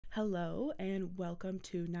Hello and welcome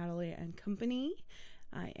to Natalie and Company.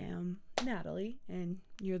 I am Natalie and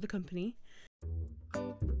you're the company.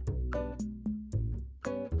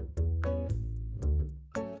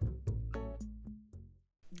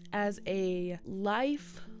 As a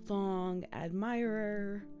lifelong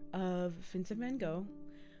admirer of Vincent van Gogh,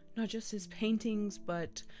 not just his paintings,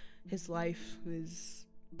 but his life, his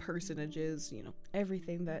personages,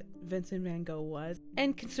 everything that Vincent van Gogh was.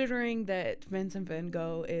 And considering that Vincent van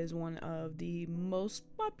Gogh is one of the most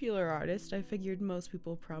popular artists, I figured most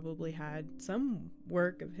people probably had some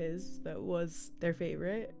work of his that was their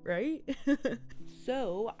favorite, right?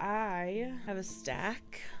 So I have a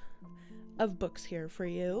stack of books here for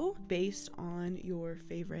you based on your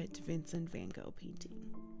favorite Vincent van Gogh painting.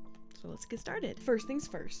 So let's get started. First things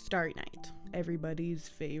first, Starry Night. Everybody's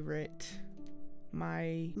favorite.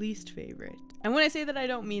 My least favorite. And when I say that, I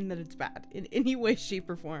don't mean that it's bad in any way, shape,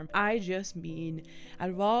 or form. I just mean out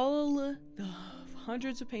of all the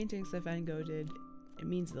hundreds of paintings that Van Gogh did, it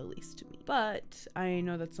means the least to me. But I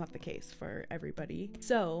know that's not the case for everybody.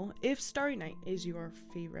 So if Starry Night is your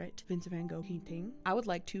favorite Vincent van Gogh painting, I would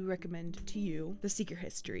like to recommend to you The Secret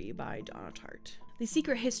History by Donna Tartt. The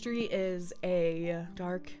Secret History is a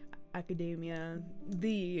dark academia,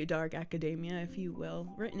 if you will,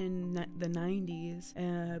 written in the 90s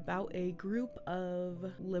about a group of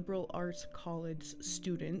liberal arts college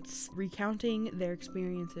students recounting their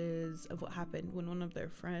experiences of what happened when one of their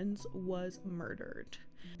friends was murdered.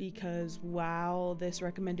 Because while this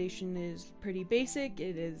recommendation is pretty basic,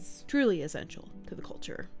 it is truly essential to the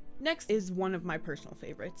culture. Next is one of my personal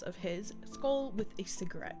favorites of his, Skull with a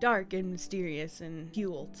Cigarette. Dark and mysterious and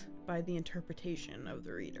fueled by the interpretation of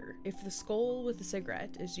the reader. If The Skull with a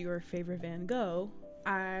Cigarette is your favorite Van Gogh,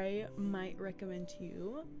 I might recommend to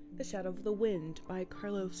you The Shadow of the Wind by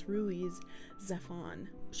Carlos Ruiz Zafón.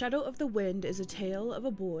 Shadow of the Wind is a tale of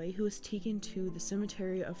a boy who is taken to the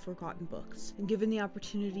cemetery of forgotten books and given the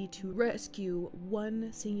opportunity to rescue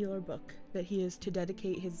one singular book that he is to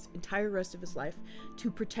dedicate his entire rest of his life to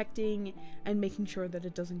protecting and making sure that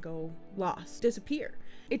it doesn't go lost, disappear.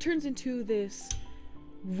 It turns into this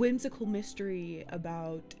whimsical mystery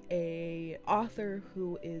about a author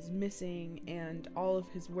who is missing and all of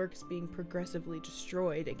his works being progressively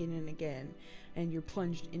destroyed again and again, and you're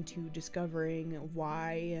plunged into discovering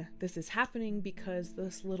why this is happening because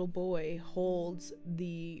this little boy holds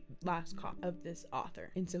the last copy of this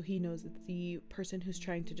author, and so he knows that the person who's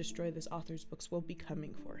trying to destroy this author's books will be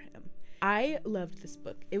coming for him. I loved this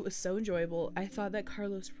book. It was so enjoyable. I thought that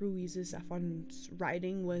Carlos Ruiz Zafón's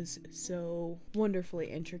writing was so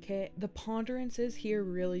wonderfully intricate. The ponderances here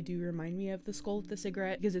really do remind me of The Skull with the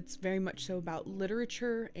Cigarette because it's very much so about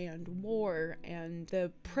literature and war and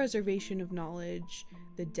the preservation of knowledge,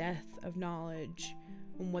 the death of knowledge,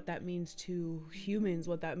 and what that means to humans,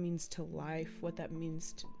 what that means to life, what that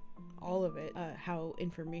means to all of it, how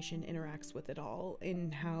information interacts with it all,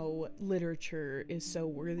 and how literature is so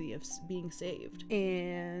worthy of being saved,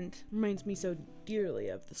 and reminds me so dearly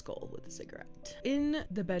of The Skull with a Cigarette. In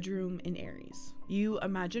the bedroom in Aries, you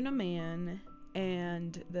imagine a man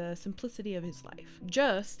and the simplicity of his life,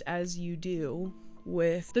 just as you do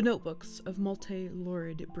with The Notebooks of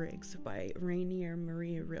Multi-Lurid Briggs by Rainier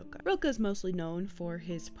Maria Rilke. Rilke is mostly known for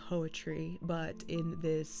his poetry, but in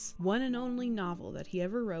this one and only novel that he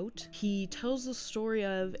ever wrote, he tells the story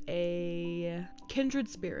of a kindred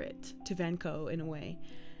spirit to Van Gogh in a way.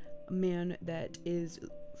 A man that is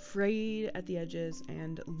frayed at the edges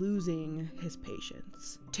and losing his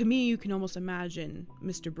patience. To me, you can almost imagine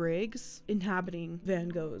Mr. Briggs inhabiting Van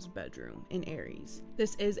Gogh's bedroom in Aries.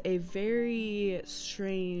 This is a very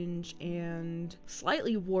strange and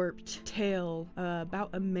slightly warped tale about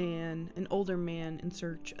a man, an older man in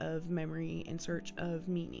search of memory, in search of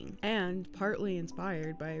meaning, and partly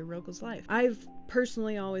inspired by Rilke's life. I've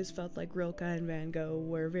personally always felt like Rilke and Van Gogh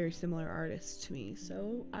were very similar artists to me,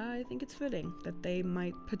 so I think it's fitting that they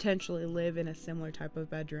might potentially live in a similar type of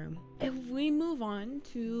bedroom. If we move on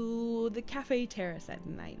to the cafe terrace at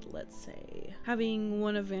night, let's say, having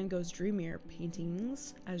one of Van Gogh's dreamier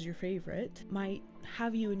paintings as your favorite might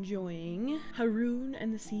have you enjoying Haroun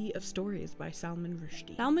and the Sea of Stories by Salman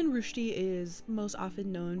Rushdie. Salman Rushdie is most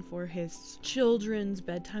often known for his children's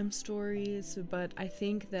bedtime stories, but I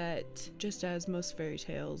think that just as most fairy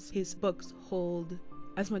tales, his books hold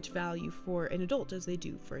as much value for an adult as they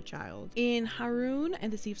do for a child. In Haroun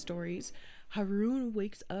and the Sea of Stories, Haroun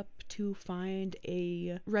wakes up to find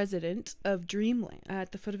a resident of Dreamland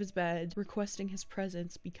at the foot of his bed, requesting his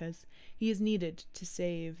presence because he is needed to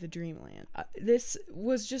save the Dreamland. This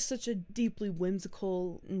was just such a deeply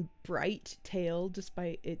whimsical and bright tale,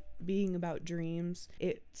 despite it being about dreams.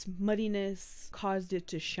 Its muddiness caused it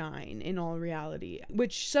to shine in all reality,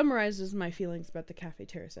 which summarizes my feelings about the Cafe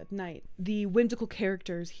Terrace at night. The whimsical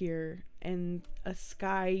characters here and a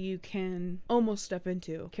sky you can almost step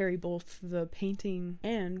into carry both the painting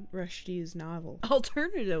and Rushdie's novel.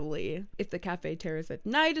 Alternatively, if the Cafe Terrace at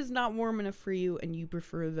night is not warm enough for you and you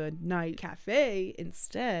prefer the night cafe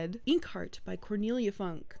instead, Inkheart by Cornelia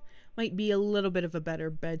Funk might be a little bit of a better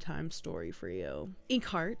bedtime story for you.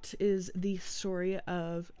 Inkheart is the story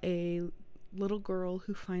of a little girl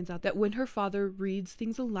who finds out that when her father reads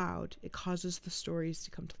things aloud, it causes the stories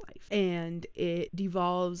to come to life. And it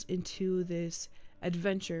devolves into this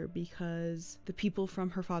adventure because the people from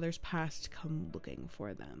her father's past come looking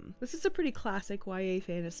for them. This is a pretty classic YA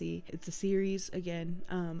fantasy. It's a series again,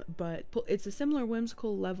 but it's a similar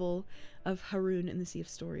whimsical level of Haroun in the Sea of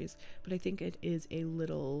Stories, but I think it is a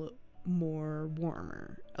little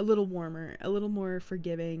warmer, a little more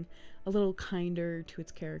forgiving, a little kinder to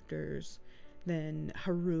its characters than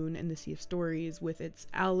Haroun in the Sea of Stories with its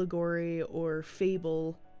allegory or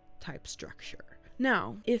fable type structure.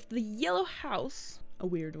 Now, if the Yellow House, a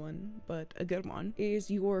weird one, but a good one,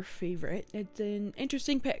 is your favorite, it's an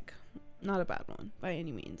interesting pick. Not a bad one, by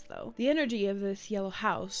any means, though. The energy of this Yellow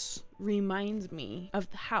House reminds me of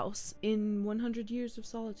the house in 100 Years of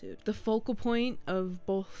Solitude. The focal point of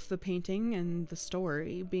both the painting and the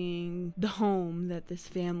story being the home that this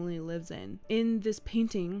family lives in. In this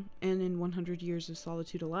painting, and in 100 Years of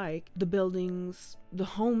Solitude alike, the buildings, the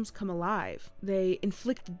homes come alive. They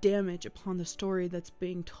inflict damage upon the story that's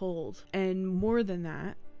being told. And more than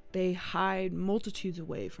that, they hide multitudes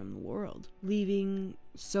away from the world, leaving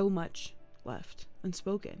so much left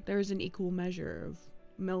unspoken. There is an equal measure of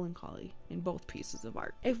melancholy in both pieces of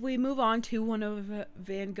art. If we move on to one of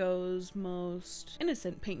Van Gogh's most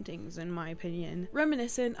innocent paintings, in my opinion,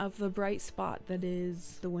 reminiscent of the bright spot that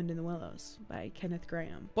is The Wind in the Willows by Kenneth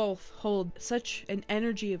Grahame. Both hold such an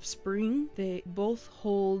energy of spring. They both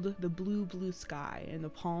hold the blue sky in the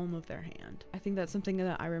palm of their hand. I think that's something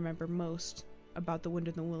that I remember most about The Wind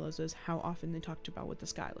in the Willows is how often they talked about what the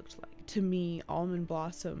sky looked like. To me, Almond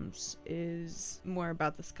Blossoms is more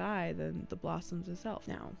about the sky than the blossoms itself.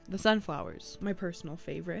 Now, the sunflowers, my personal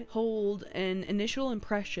favorite, hold an initial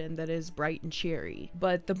impression that is bright and cheery,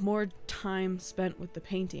 but the more time spent with the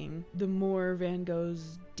painting, the more Van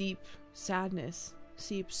Gogh's deep sadness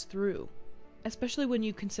seeps through. Especially when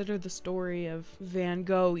you consider the story of Van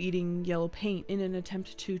Gogh eating yellow paint in an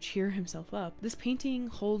attempt to cheer himself up. This painting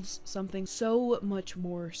holds something so much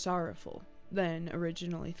more sorrowful than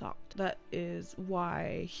originally thought. That is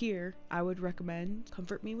why here I would recommend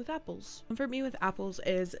Comfort Me with Apples. Comfort Me with Apples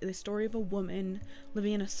is the story of a woman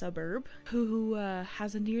living in a suburb who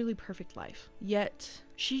has a nearly perfect life, yet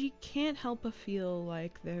she can't help but feel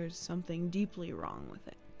like there's something deeply wrong with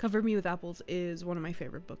it. Comfort Me with Apples is one of my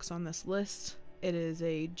favorite books on this list. It is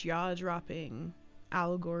a jaw-dropping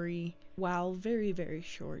allegory, while very, very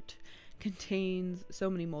short, contains so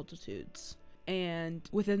many multitudes. And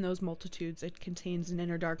within those multitudes, it contains an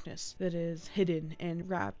inner darkness that is hidden and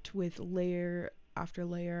wrapped with layer after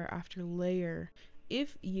layer after layer.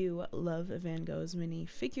 If you love Van Gogh's mini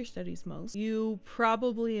figure studies most, you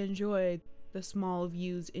probably enjoy the small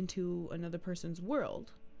views into another person's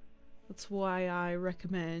world. That's why I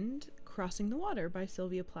recommend Crossing the Water by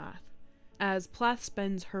Sylvia Plath, as Plath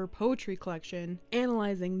spends her poetry collection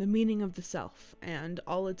analyzing the meaning of the self and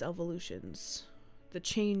all its evolutions, the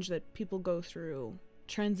change that people go through,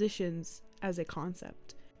 transitions as a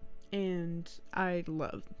concept. And I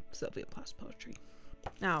love Sylvia Plath's poetry.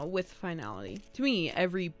 Now, with finality, to me,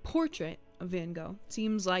 every portrait of Van Gogh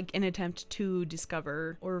seems like an attempt to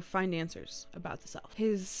discover or find answers about the self.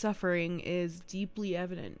 His suffering is deeply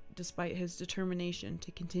evident despite his determination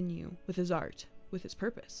to continue with his art, with his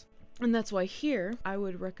purpose. And that's why here I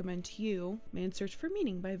would recommend to you Man's Search for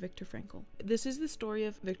Meaning by Viktor Frankl. This is the story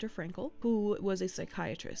of Viktor Frankl, who was a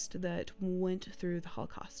psychiatrist that went through the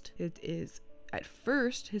Holocaust. It is at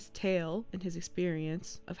first his tale and his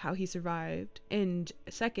experience of how he survived, and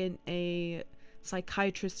second, a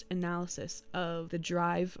psychiatrist's analysis of the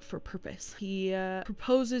drive for purpose. He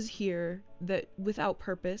proposes here that without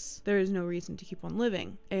purpose, there is no reason to keep on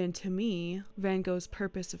living. And to me, Van Gogh's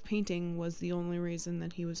purpose of painting was the only reason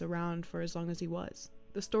that he was around for as long as he was.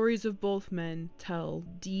 The stories of both men tell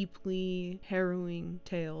deeply harrowing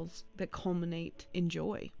tales that culminate in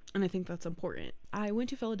joy. And I think that's important. I went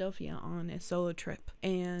to Philadelphia on a solo trip,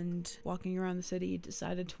 and walking around the city,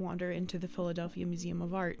 decided to wander into the Philadelphia Museum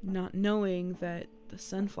of Art, not knowing that the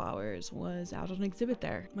sunflowers was out on exhibit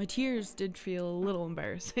there. My tears did feel a little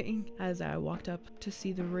embarrassing as I walked up to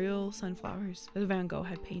see the real sunflowers that Van Gogh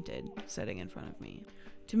had painted sitting in front of me.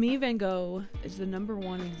 To me, Van Gogh is the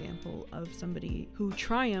 #1 example of somebody who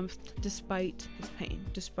triumphed despite his pain,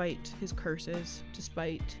 despite his curses,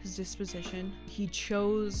 despite his disposition. He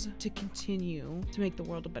chose to continue to make the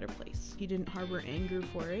world a better place. He didn't harbor anger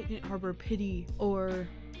for it. He didn't harbor pity or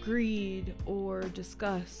greed or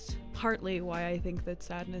disgust. Partly why I think that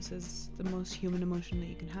sadness is the most human emotion that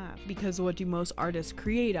you can have, because what do most artists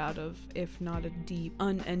create out of if not a deep,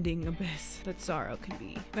 unending abyss that sorrow can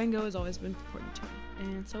be? Van Gogh has always been important to me,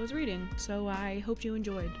 and so is reading. So I hope you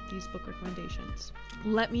enjoyed these book recommendations.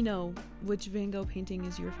 Let me know which Van Gogh painting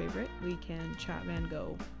is your favorite. We can chat Van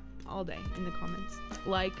Gogh all day in the comments.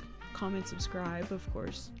 Like, comment, subscribe, of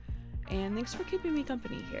course, and thanks for keeping me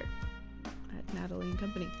company here at Natalie &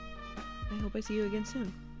 Company. I hope I see you again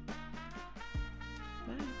soon.